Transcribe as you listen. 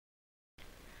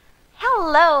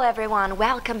Hello everyone,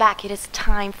 welcome back. It is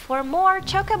time for more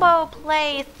Chocobo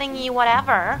play thingy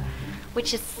whatever,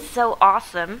 which is so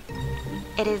awesome.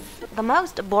 It is the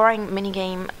most boring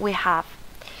minigame we have.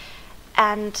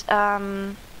 And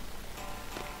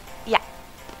yeah.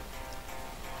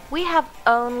 We have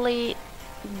only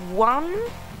one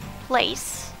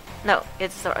place. No,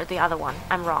 it's the other one.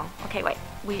 I'm wrong. Okay, wait.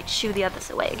 We shoo the others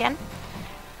away again.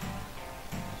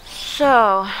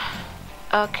 So,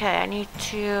 okay, I need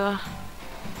to...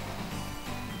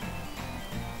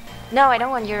 No, I don't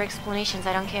want your explanations,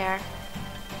 I don't care.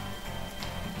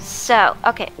 So,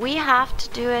 okay, we have to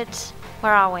do it...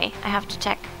 Where are we? I have to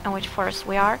check on which forest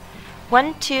we are.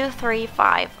 1, 2, 3,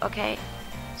 5, okay.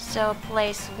 So,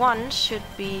 place 1 should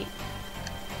be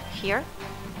here.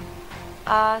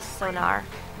 Sonar.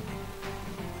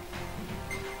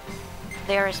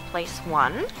 There is place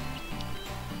 1.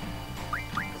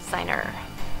 Signer.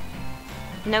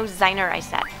 No Ziner, I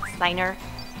said. Signer,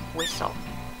 whistle.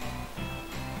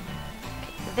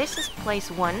 Okay, this is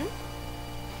place 1.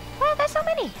 Well, there's so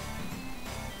many.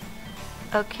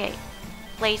 Okay,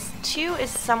 place 2 is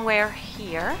somewhere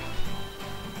here.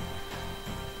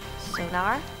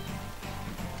 Sonar.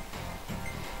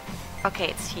 Okay,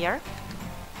 it's here.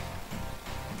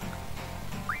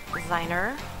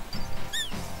 Ziner.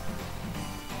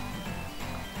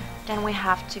 Then we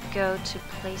have to go to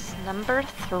place number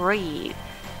 3,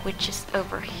 which is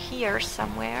over here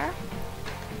somewhere.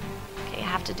 Okay, I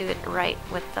have to do it right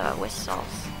with the whistles.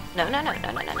 No.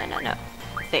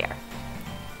 There.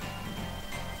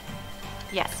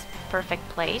 Yes, perfect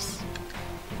place.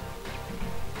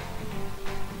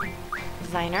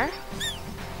 Designer.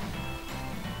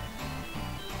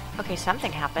 Okay,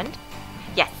 something happened.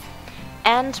 Yes.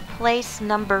 And place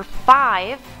number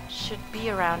 5 should be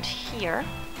around here.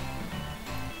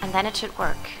 And then it should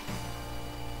work.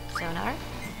 Sonar.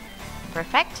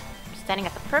 Perfect. Standing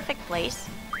at the perfect place.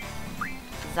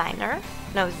 Ziner.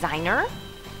 No, Ziner.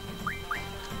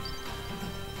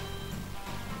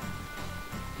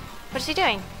 What is he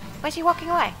doing? Why is he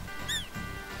walking away?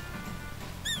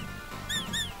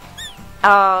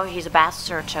 Oh, he's a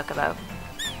bastard Chocobo.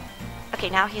 Okay,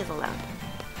 now he is alone.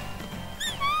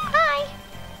 Hi!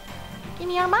 Give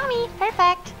me your mommy.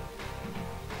 Perfect.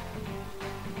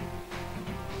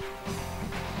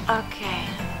 Okay.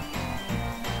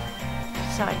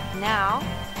 So now,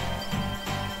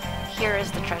 here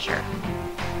is the treasure.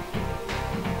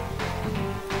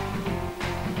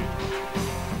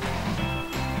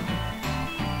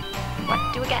 What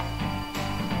do we get?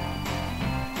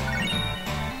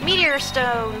 Meteor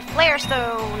stone, flare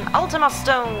stone, ultima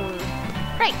stone.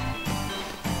 Great.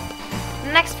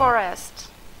 Next forest.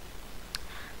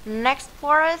 Next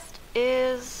forest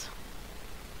is...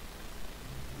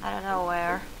 I don't know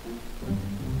where.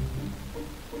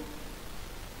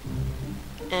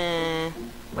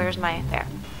 Where's my... There.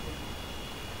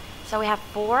 So we have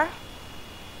 4.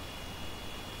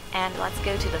 And let's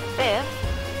go to the 5th.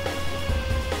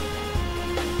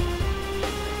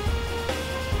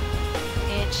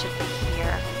 It should be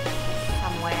here.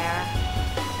 Somewhere.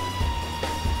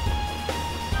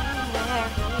 There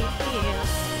he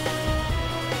is.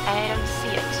 I don't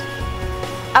see it.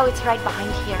 Oh, it's right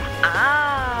behind here.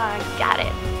 Ah, got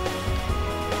it.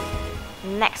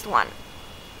 Next one.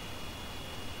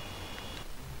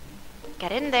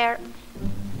 Get in there.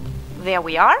 There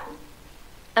we are.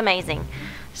 Amazing.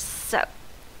 So.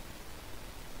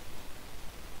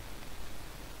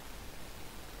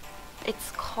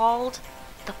 It's called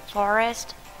the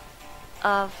Forest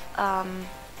of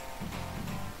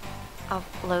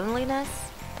Loneliness.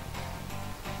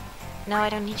 No, I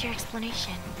don't need your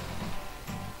explanation.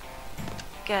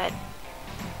 Good.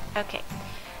 Okay.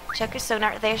 Choco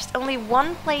Sonar. There's only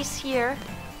one place here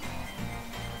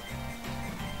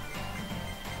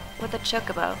with a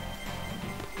Chocobo.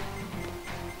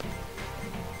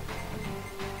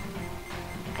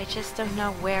 I just don't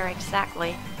know where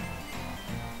exactly.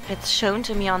 It's shown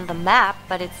to me on the map,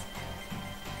 but it's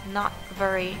not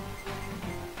very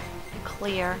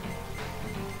clear.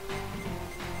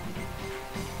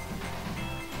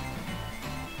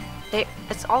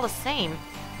 It's all the same.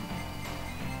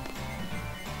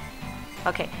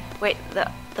 Okay, wait,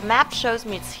 the map shows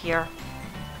me it's here.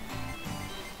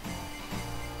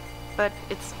 But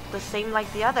it's the same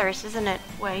like the others, isn't it?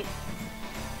 Wait.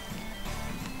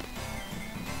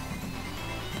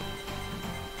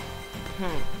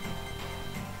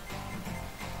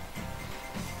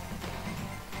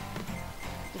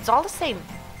 It's all the same.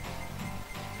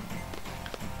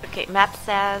 Okay, map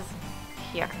says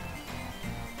here.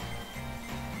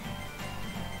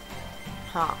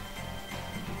 Huh.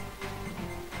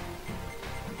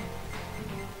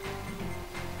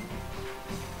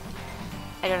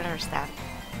 I don't understand.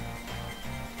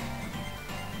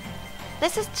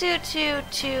 This is too...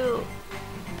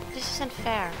 This isn't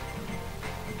fair.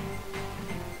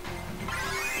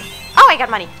 Oh, I got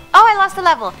money. Oh, I lost a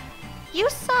level. You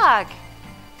suck.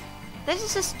 This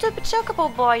is a stupid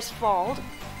Chocobo boy's fault.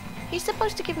 He's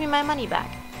supposed to give me my money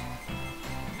back.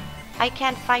 I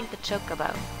can't find the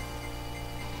Chocobo.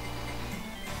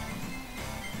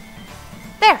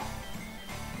 There.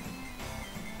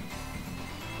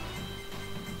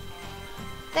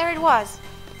 There it was.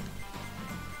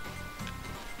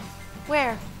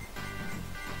 Where?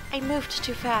 I moved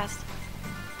too fast.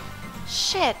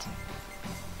 Shit.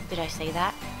 Did I say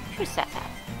that? Who said that?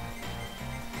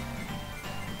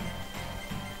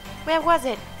 Where was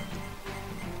it?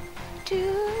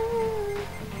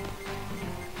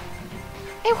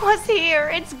 It was here.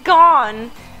 It's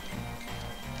gone.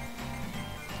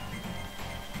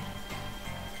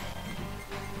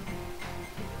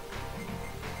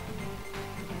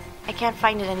 I can't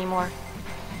find it anymore.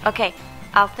 Okay,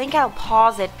 I'll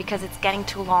pause it because it's getting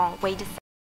too long. Wait a second.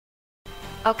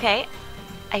 Okay,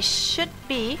 I should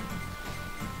be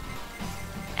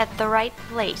at the right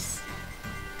place.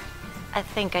 I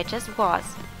think I just was.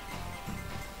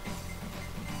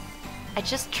 I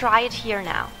just try it here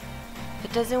now. If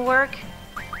it doesn't work,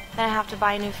 then I have to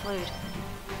buy a new flute.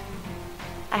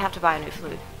 I have to buy a new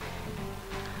flute.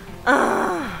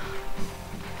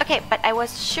 Okay, but I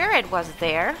was sure it was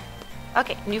there.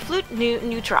 Okay, new flute,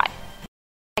 new try.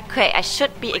 Okay, I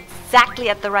should be exactly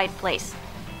at the right place.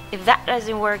 If that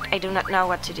doesn't work, I do not know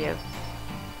what to do.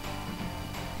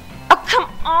 Oh, come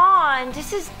on!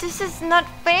 This is not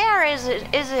fair, is it?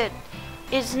 Is it?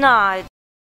 It's not.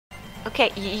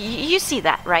 Okay, you see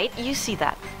that, right? You see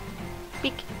that.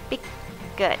 Big.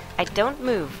 Good. I don't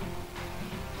move.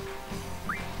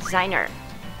 Designer.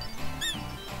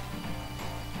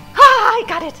 Ah, I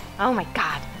got it! Oh my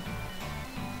god.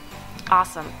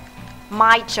 Awesome.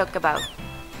 My Chocobo.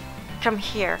 Come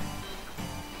here.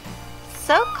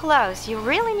 So close. You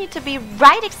really need to be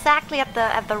right exactly at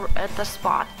the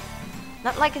spot.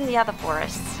 Not like in the other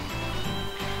forests.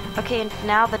 Okay, and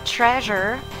now the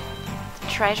treasure. The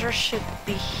treasure should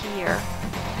be here.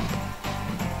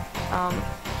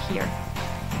 Here.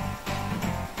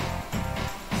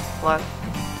 Hello?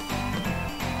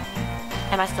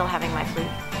 Am I still having my flute?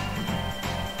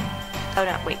 Oh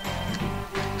no, wait.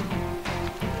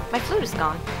 My flute is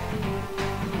gone.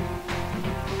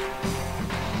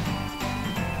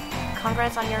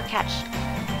 Congrats on your catch.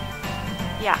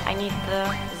 Yeah, I need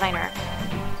the designer.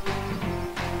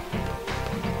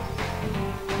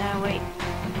 No, wait.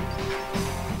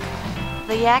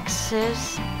 The X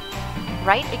is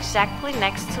right exactly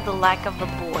next to the leg of the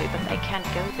boy, but I can't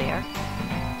go there.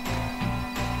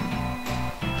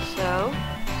 So...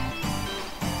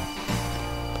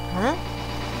 Huh?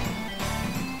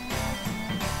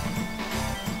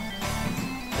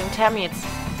 Don't tell me it's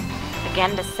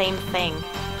again the same thing.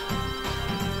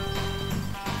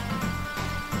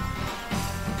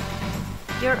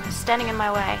 You're standing in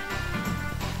my way.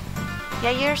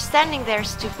 Yeah, you're standing there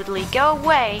stupidly. Go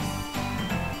away.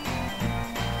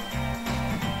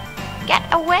 Get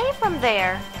away from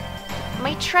there.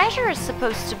 My treasure is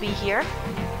supposed to be here.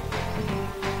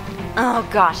 Oh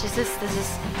gosh, this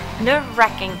is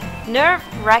nerve-wracking.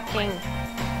 Nerve-wracking.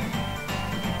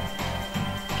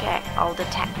 Okay, I'll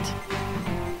detect.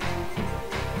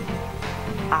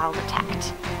 I'll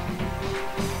detect.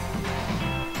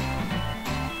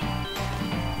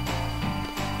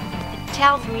 It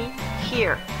tells me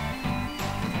here.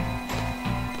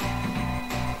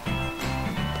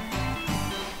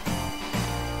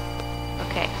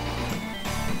 Okay.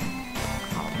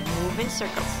 I'll move in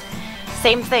circles.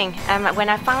 Same thing. When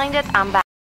I find it, I'm back.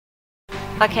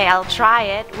 Okay, I'll try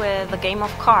it with a game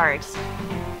of cards.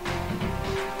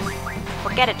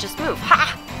 Forget it, just move.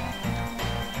 Ha!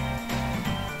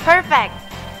 Perfect!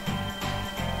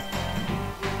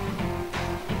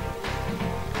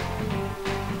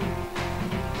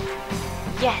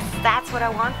 Yes, that's what I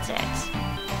wanted.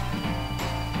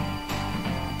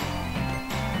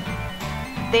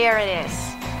 There it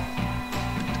is.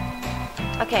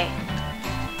 Okay.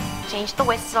 Change the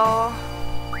whistle.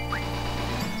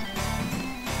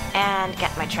 And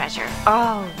get my treasure.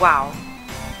 Oh, wow.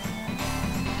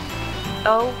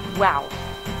 Oh, wow.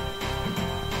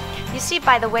 You see,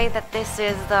 by the way, that this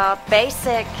is the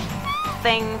basic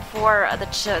thing for the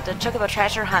Chocobo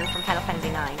treasure hunt from Final Fantasy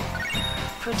IX.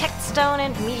 Protect Stone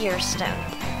and Meteor Stone.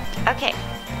 Okay,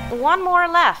 one more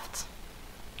left.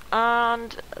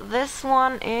 And this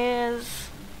one is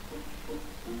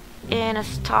in a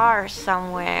star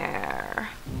somewhere.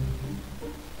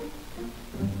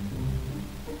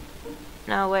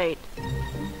 No, wait.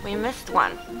 We missed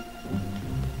one.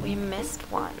 We missed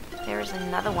one. There's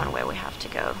another one where we have to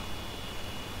go.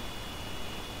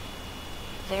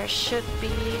 There should be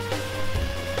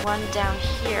one down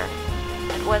here.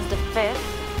 It was the 5th.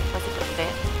 Was it the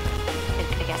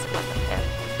 5th? I guess it was the 5th.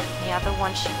 The other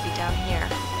one should be down here.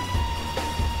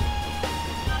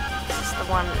 This is the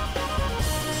one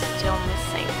still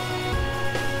missing.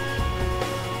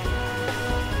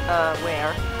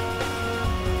 Where?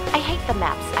 I hate the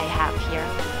maps I have here.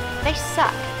 They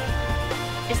suck.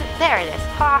 Is it? There it is.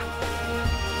 Ha!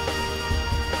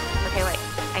 Okay, wait.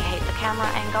 I hate the camera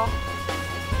angle.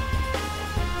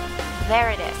 There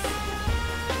it is.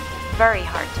 Very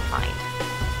hard to find.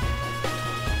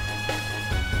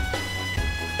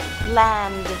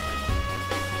 Land.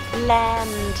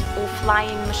 Land. Oh,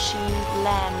 flying machine,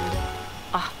 land.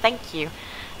 Oh, thank you.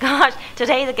 Gosh,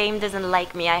 today the game doesn't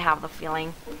like me, I have the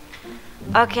feeling.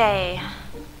 Okay.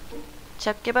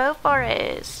 Chocobo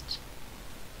Forest.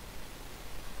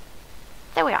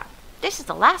 There we are. This is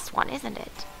the last one, isn't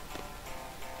it?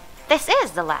 This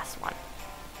is the last one.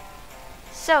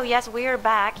 So, yes, we're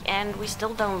back, and we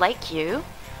still don't like you.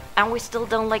 And we still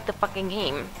don't like the fucking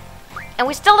game. And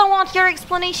we still don't want your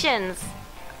explanations.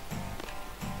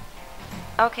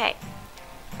 Okay.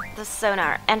 The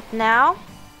sonar. And now...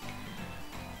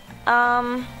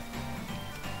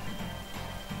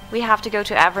 we have to go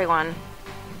to everyone.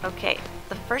 Okay,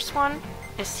 the first one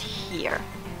is here.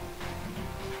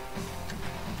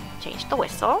 Change the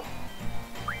whistle.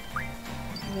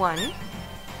 1.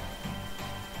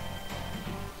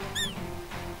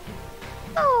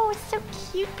 Oh, it's so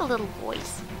cute, the little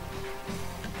voice.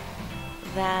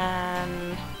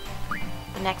 Then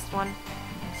the next one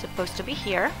is supposed to be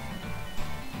here.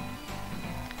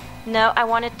 No, I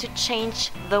wanted to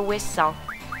change the whistle.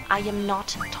 I am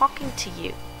not talking to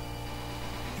you.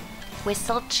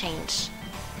 Whistle change.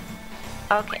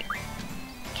 Okay.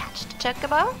 Catch the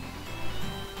chocobo?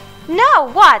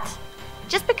 No, what?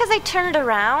 Just because I turned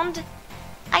around?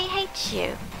 I hate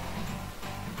you.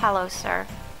 Hello, sir.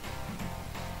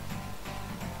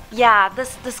 Yeah,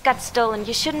 this got stolen.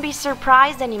 You shouldn't be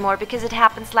surprised anymore because it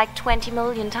happens like 20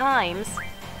 million times.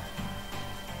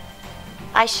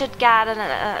 I should get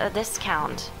a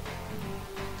discount.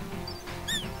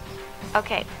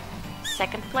 Okay,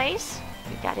 2nd place,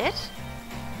 you got it.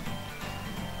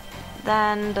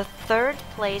 Then the 3rd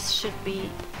place should be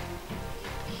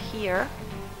here.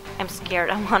 I'm scared,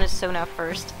 I want a sonar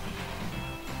first.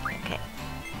 Okay,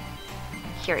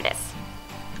 here it is.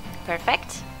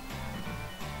 Perfect.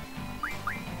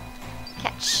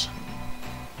 Catch.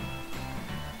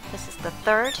 This is the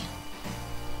 3rd.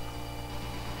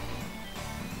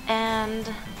 And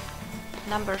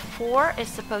number 4 is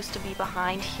supposed to be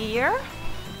behind here.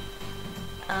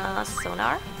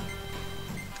 Sonar.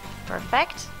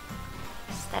 Perfect.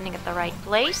 Standing at the right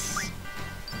place.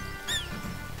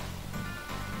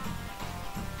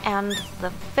 And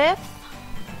the 5th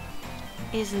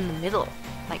is in the middle,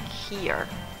 like here.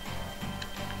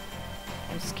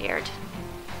 I'm scared.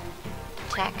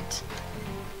 Detect.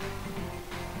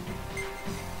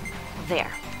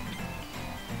 There.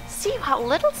 See how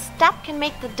little step can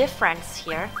make the difference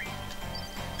here.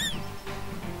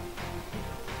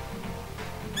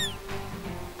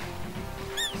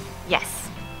 Yes.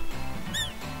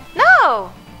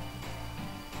 No!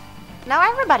 Now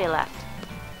everybody left.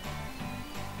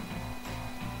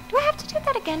 Do I have to do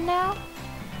that again now?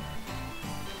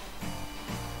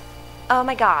 Oh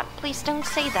my god, please don't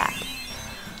say that.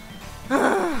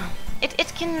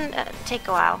 It can take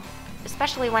a while,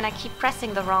 especially when I keep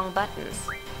pressing the wrong buttons.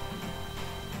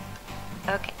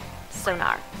 Okay,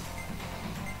 sonar.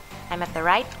 I'm at the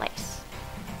right place.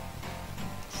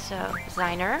 So,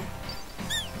 Ziner.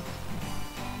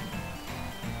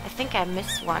 I think I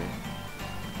missed one.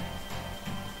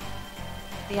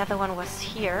 The other one was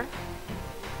here.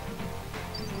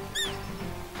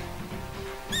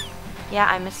 Yeah,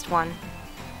 I missed one.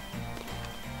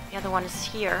 The other one is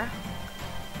here.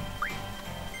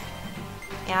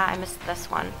 Yeah, I missed this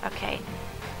one. Okay.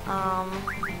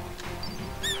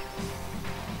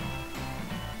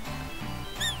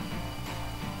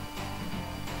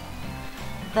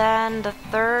 Then the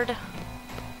 3rd.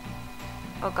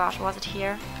 Oh gosh, was it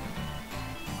here?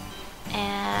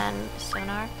 And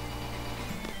sonar.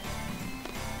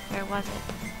 Where was it?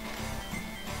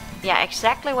 Yeah,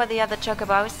 exactly where the other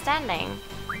chocobo is standing.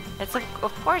 It's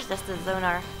of course this is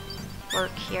sonar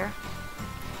work here.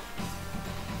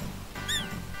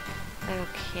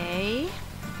 Okay.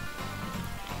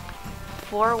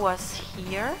 4 was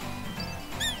here.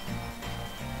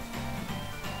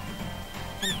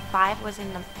 And 5 was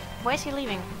in the... Why is he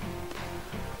leaving?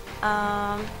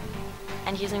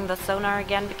 And using the sonar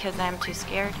again because I'm too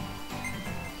scared.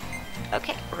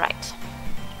 Okay, right.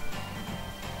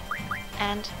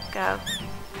 And go.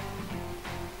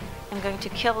 I'm going to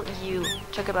kill you,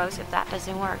 Chocobos, if that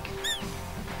doesn't work.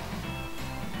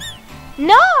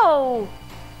 No!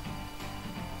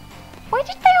 Why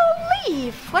did they all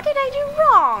leave? What did I do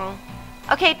wrong?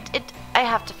 Okay, I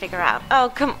have to figure out. Oh,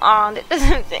 come on, it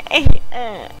doesn't say.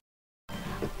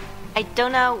 I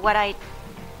don't know what I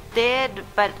did,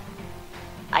 but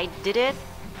I did it.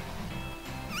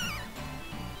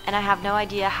 And I have no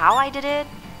idea how I did it.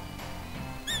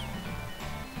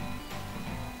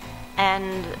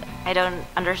 And I don't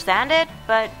understand it,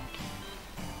 but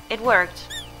it worked.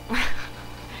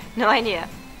 No idea.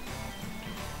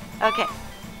 Okay,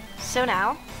 so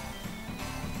now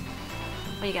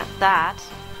we got that.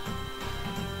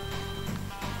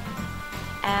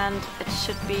 And it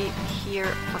should be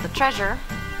here for the treasure.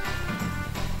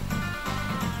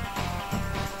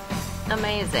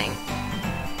 Amazing.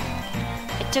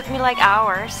 It took me like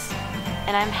hours,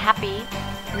 and I'm happy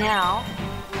now.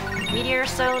 Meteor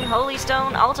Stone, Holy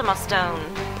Stone, Ultima Stone.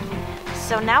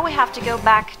 So now we have to go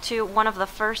back to one of the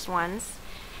first ones.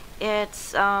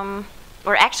 It's, or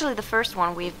actually the first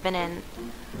one we've been in.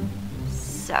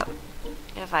 So,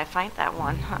 if I find that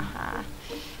one, haha.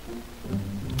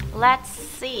 Let's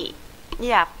see.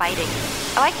 Yeah, fighting.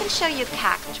 Oh, I can show you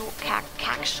Cactuar,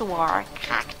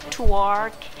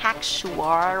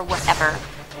 whatever.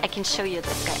 I can show you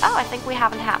this guy. Oh, I think we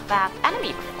haven't had that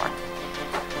enemy before.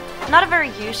 Not a very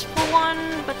useful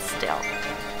one, but still.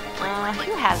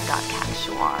 Who has got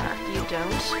Cactuar? You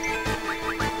don't.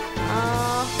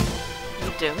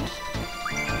 You don't.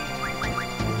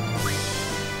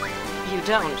 You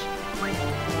don't.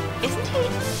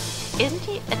 Isn't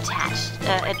he attached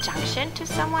a junction to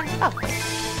someone? Oh wait.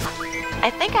 I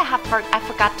think I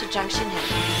forgot to junction him,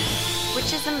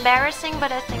 which is embarrassing,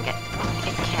 but I think it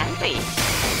can be.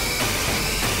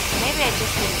 Maybe I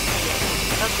just didn't see it.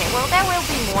 Okay, well there will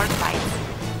be more fights.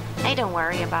 I don't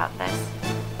worry about this.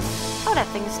 Oh, that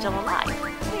thing is still alive.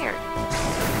 Weird.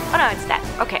 Oh no, it's dead.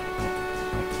 Okay.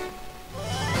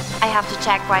 I have to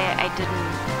check why I didn't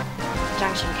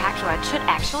junction Cactuar. It should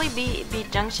actually be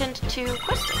junctioned to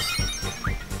Quistis.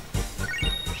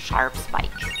 Sharp spike.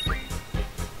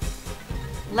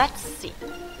 Let's see.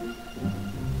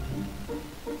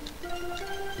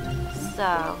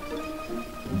 So,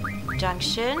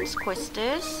 junctions,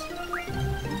 Quistis.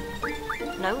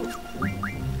 No.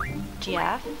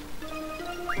 GF.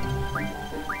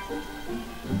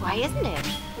 Why isn't it?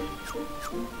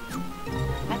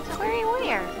 That's very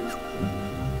weird.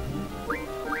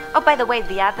 Oh, by the way,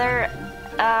 the other,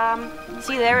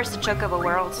 see, there is the Chocobo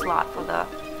World slot for the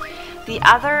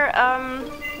other,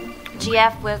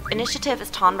 GF with initiative is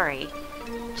Tonberry,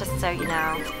 just so you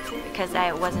know, because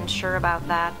I wasn't sure about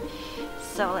that.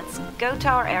 So let's go to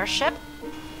our airship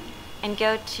and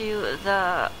go to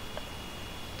the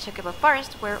Chocobo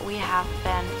Forest where we have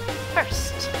been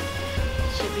first.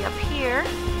 It should be up here.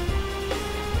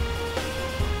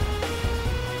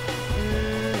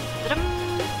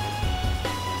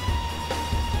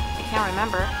 I can't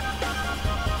remember.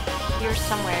 Here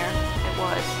somewhere it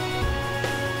was.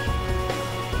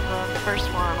 The first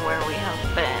one where we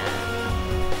have been.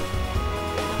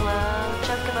 Hello,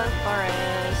 Chocobo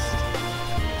Forest.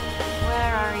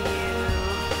 Where are you?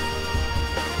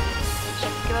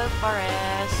 Chocobo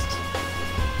Forest.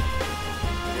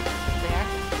 Is it there?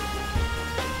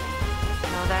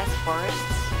 No, that's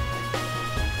forests.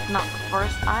 Not the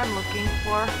forest I'm looking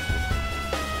for.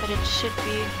 But it should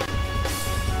be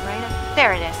right up.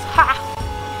 There it is. Ha!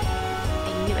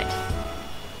 I knew it.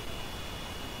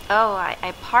 Oh,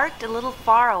 I parked a little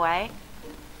far away.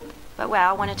 But well,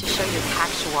 I wanted to show you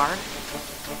Cactuar.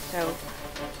 So,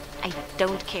 I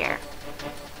don't care.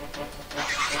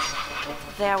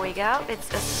 There we go.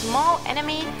 It's a small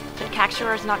enemy, but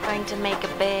Cactuar is not going to make a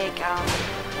big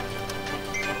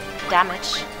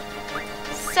damage.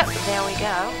 So, there we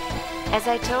go. As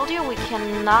I told you, we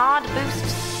cannot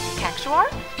boost Cactuar.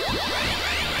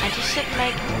 And he should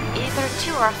make either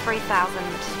 2,000 or 3,000.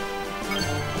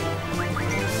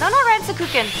 No,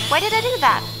 Ransakuken! Why did I do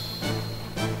that?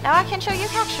 Now I can show you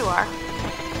Cactuar.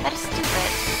 That is stupid.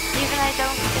 Even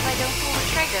if I don't pull the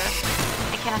trigger,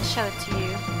 I cannot show it to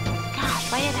you.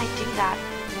 Gosh, why did I do that?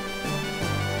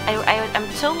 I'm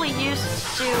totally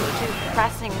used to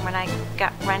pressing when I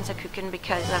got Ransakuken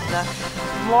because of the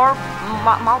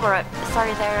Marlboro.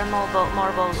 Sorry, they're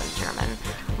Marlboro in German.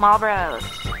 Marlboro.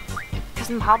 Because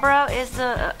Marlboro is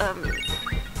a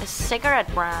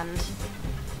cigarette brand.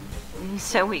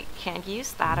 So we can't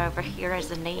use that over here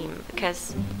as a name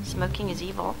because smoking is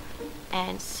evil.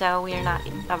 and so we are not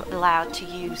allowed to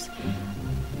use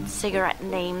cigarette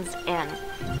names in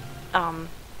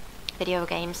video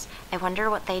games. I wonder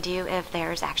what they do if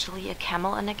there's actually a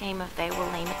camel in a game, if they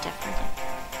will name it differently.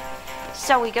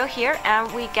 So we go here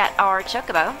and we get our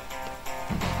Chocobo.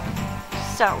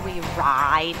 So we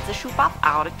ride the Chocobos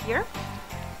out of here.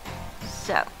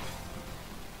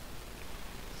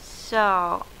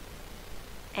 So,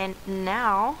 and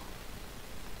now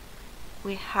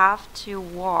we have to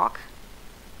walk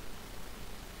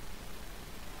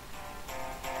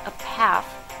a path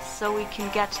so we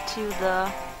can get to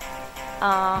the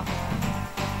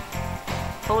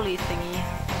holy thingy,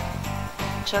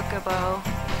 Chocobo,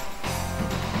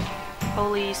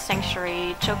 holy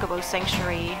sanctuary, Chocobo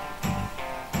sanctuary.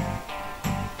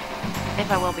 If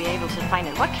I will be able to find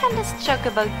it. What can this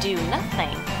Chocobo do?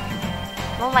 Nothing.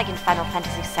 Not like in Final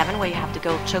Fantasy VII where you have to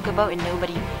go Chocobo and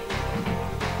nobody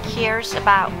cares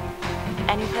about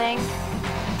anything.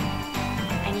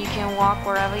 And you can walk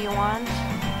wherever you want.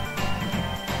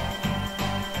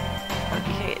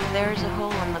 Okay, there's a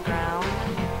hole in the ground.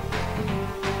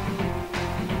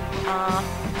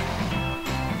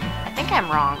 I think I'm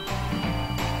wrong.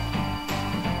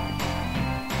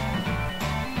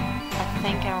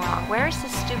 Where is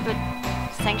this stupid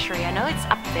sanctuary? I know it's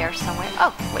up there somewhere.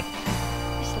 Oh, wait.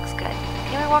 This looks good.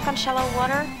 Can I walk on shallow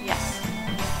water? Yes.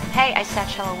 Hey, I said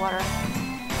shallow water.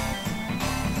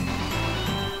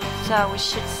 So we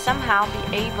should somehow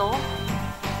be able...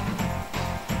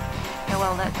 Yeah,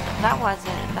 well, that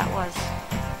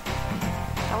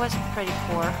was pretty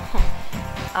poor.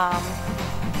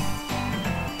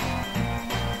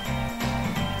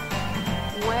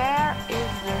 Where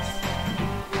is this?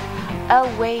 Oh,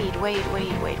 wait.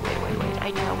 I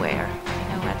know where. I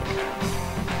know where to go.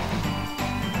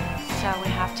 So we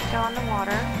have to go on the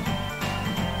water.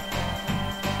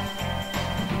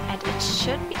 And it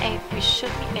should be we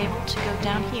should be able to go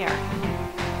down here.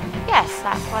 Yes,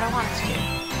 that's what I wanted to do.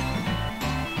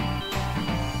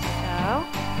 So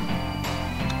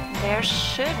there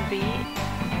should be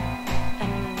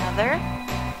another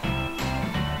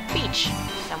beach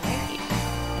somewhere here.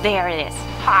 There it is.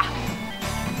 Ha!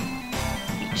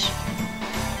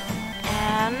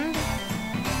 And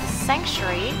the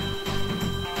sanctuary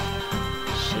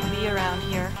should be around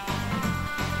here.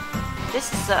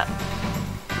 This is a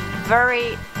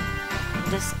very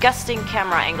disgusting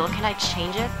camera angle. Can I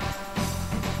change it?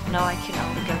 No, I can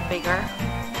only go bigger.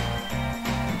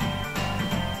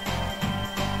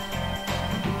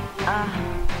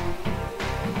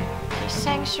 Okay,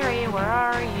 sanctuary, where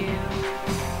are you?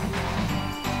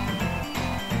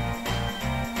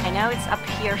 I know it's up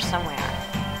here somewhere.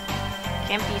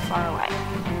 Can't be far away.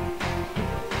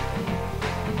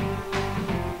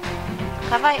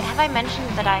 Have I mentioned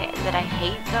that I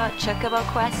hate the Chocobo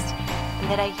quest and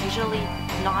that I usually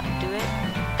not do it?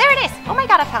 There it is! Oh my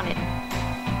god, I found it!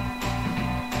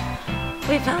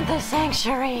 We found the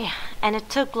sanctuary and it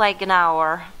took like an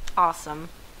hour. Awesome.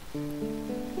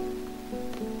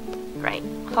 Great.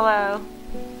 Hello.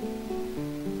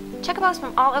 Chocobos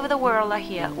from all over the world are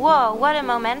here. Whoa, what a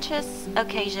momentous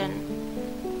occasion.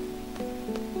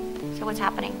 So what's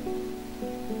happening?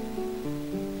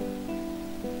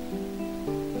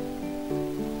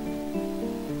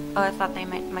 Oh, I thought they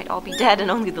might all be dead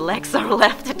and only the legs are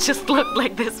left. It just looked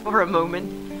like this for a moment.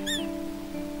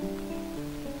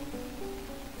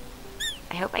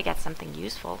 I hope I get something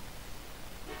useful.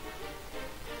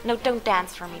 No, don't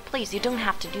dance for me. Please, you don't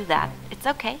have to do that. It's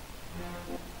okay.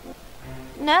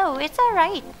 No, it's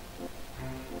alright.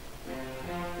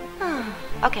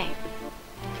 Okay.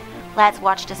 Let's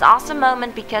watch this awesome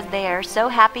moment because they are so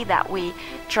happy that we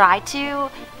tried to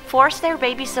force their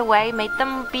babies away, made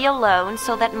them be alone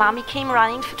so that mommy came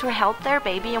running to help their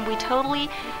baby, and we totally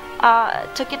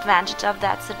took advantage of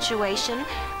that situation,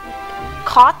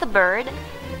 caught the bird,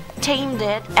 tamed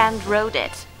it, and rode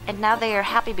it. And now they are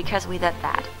happy because we did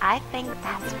that. I think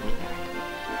that's weird.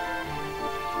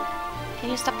 Can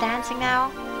you stop dancing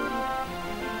now?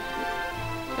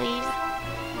 Please?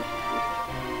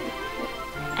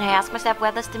 And I ask myself,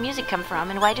 where does the music come from?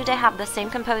 And why do they have the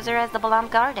same composer as the Balam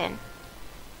Garden?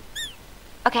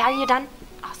 Okay, are you done?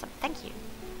 Awesome, thank you.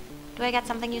 Do I get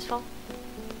something useful?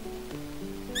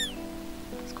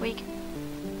 Squeak.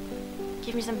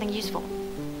 Give me something useful.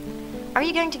 Are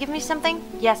you going to give me something?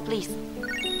 Yes, please.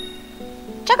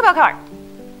 Chocobo card!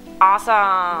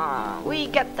 Awesome! We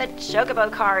get the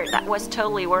Chocobo card. That was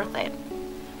totally worth it.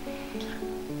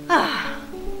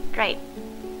 Great.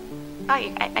 Oh,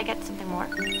 I get something more.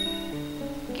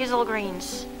 Gizzle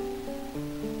greens.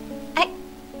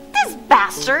 This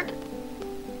bastard!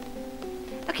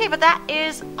 Okay, but that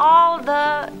is all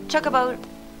the Chocobo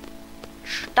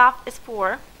stuff is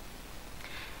for.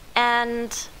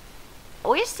 And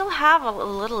we still have a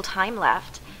little time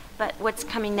left, but what's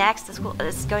coming next is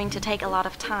going to take a lot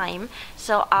of time.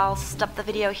 So I'll stop the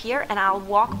video here and I'll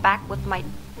walk back with my...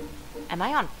 Am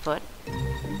I on foot?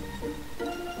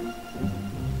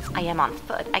 I am on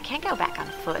foot. I can't go back on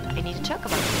foot. I need a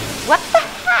chocobo. What the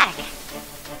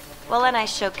heck? Well, then I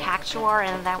show Cactuar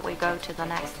and then we go to the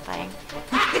next thing.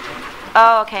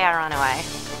 Oh, okay, I ran away.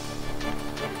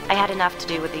 I had enough to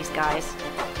do with these guys.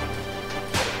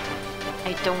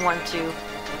 I don't want to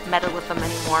meddle with them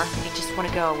anymore. I just want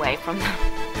to go away from them.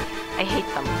 I hate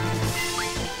them.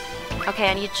 Okay,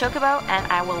 I need a chocobo and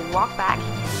I will walk back.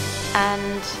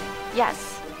 And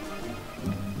yes,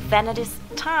 then it is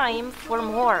time for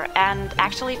more, and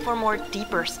actually for more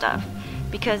deeper stuff.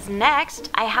 Because next,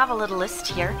 I have a little list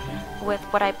here with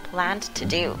what I planned to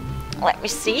do. Let me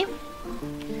see.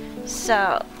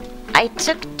 So, I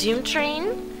took Doom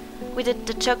Train, we did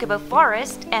the Chocobo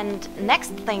Forest, and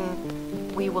next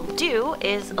thing we will do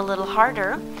is a little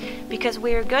harder, because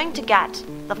we're going to get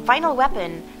the final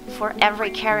weapon for every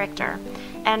character.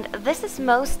 And this is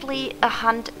mostly a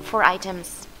hunt for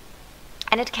items.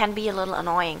 And it can be a little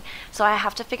annoying. So I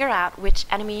have to figure out which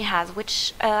enemy has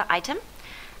which item,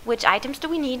 which items do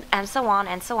we need, and so on,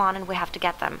 and we have to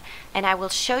get them. And I will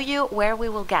show you where we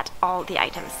will get all the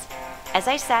items. As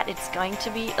I said, it's going to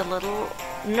be a little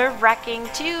nerve-wracking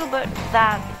too, but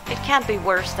that it can't be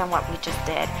worse than what we just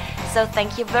did. So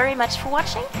thank you very much for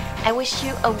watching. I wish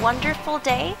you a wonderful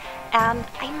day, and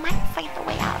I might find the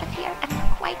way out of here. I'm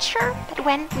not quite sure, but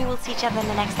when, we will see each other in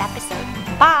the next episode.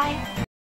 Bye!